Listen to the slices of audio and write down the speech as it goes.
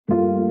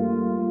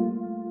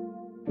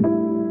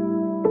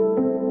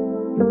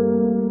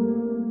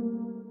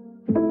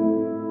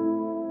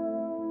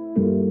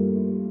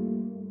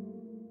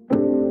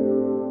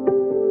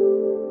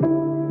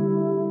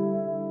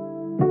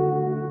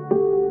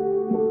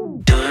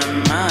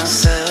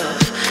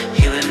myself,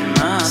 healing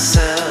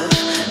myself,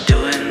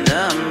 doing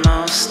the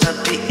most. I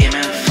be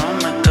aiming for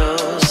my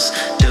goals,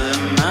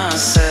 doing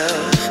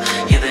myself,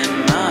 healing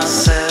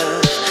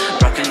myself,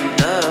 rocking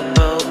the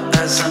boat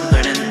as I'm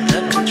learning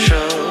the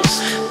controls,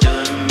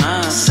 doing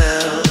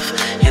myself,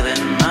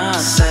 healing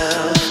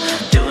myself,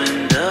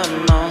 doing the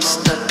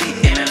most. I be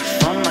aiming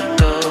for my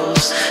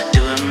goals,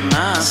 doing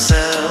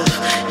myself,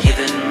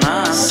 healing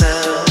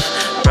myself,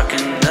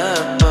 rocking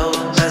the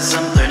boat as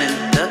I'm learning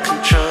the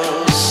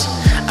controls.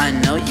 I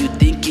know you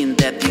thinking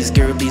that these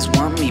girlies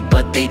want me,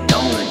 but they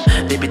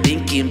don't. They be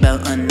thinking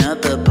about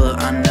another,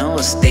 but I know I'll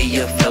stay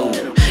afloat.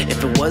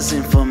 If it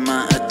wasn't for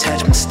my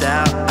attachment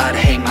style, I'd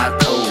hang my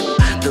coat.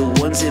 The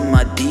ones in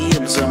my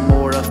DMs are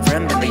more a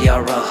friend than they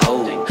are a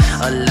hoe.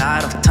 A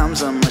lot of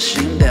times I'm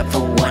ashamed that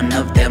for one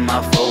of them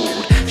I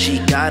fold. She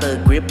got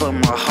a grip on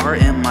my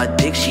heart and my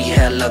dick, she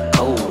hella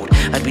cold.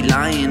 I'd be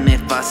lying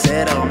if I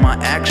said all my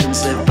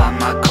actions live by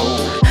my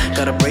code.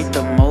 Gotta break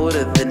the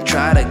motive and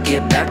try to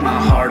get back my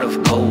heart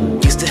of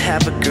gold. Used to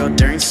have a girl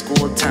during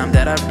school time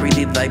that I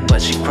really liked,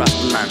 but she crossed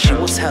the line. She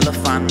was hella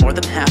fine, more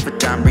than half a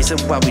dime. Reason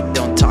why we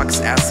don't talk is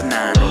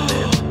asinine.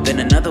 Then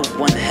another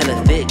one hella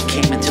thick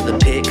came into the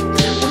pic.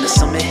 When the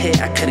summer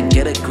hit, I couldn't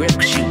get a grip,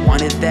 cause she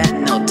wanted that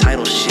no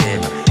title shit.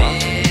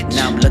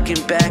 Now I'm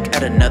looking back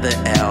at another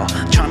L,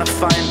 trying to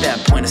find that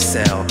point of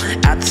sale.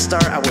 At the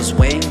start I was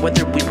weighing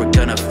whether we were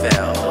gonna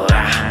fail.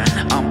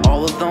 I'm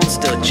all alone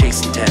still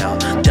chasing tail.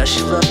 Does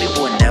she love me?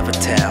 We'll never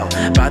tell.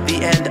 By the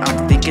end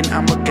I'm thinking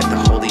I'ma get the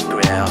holy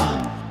grail.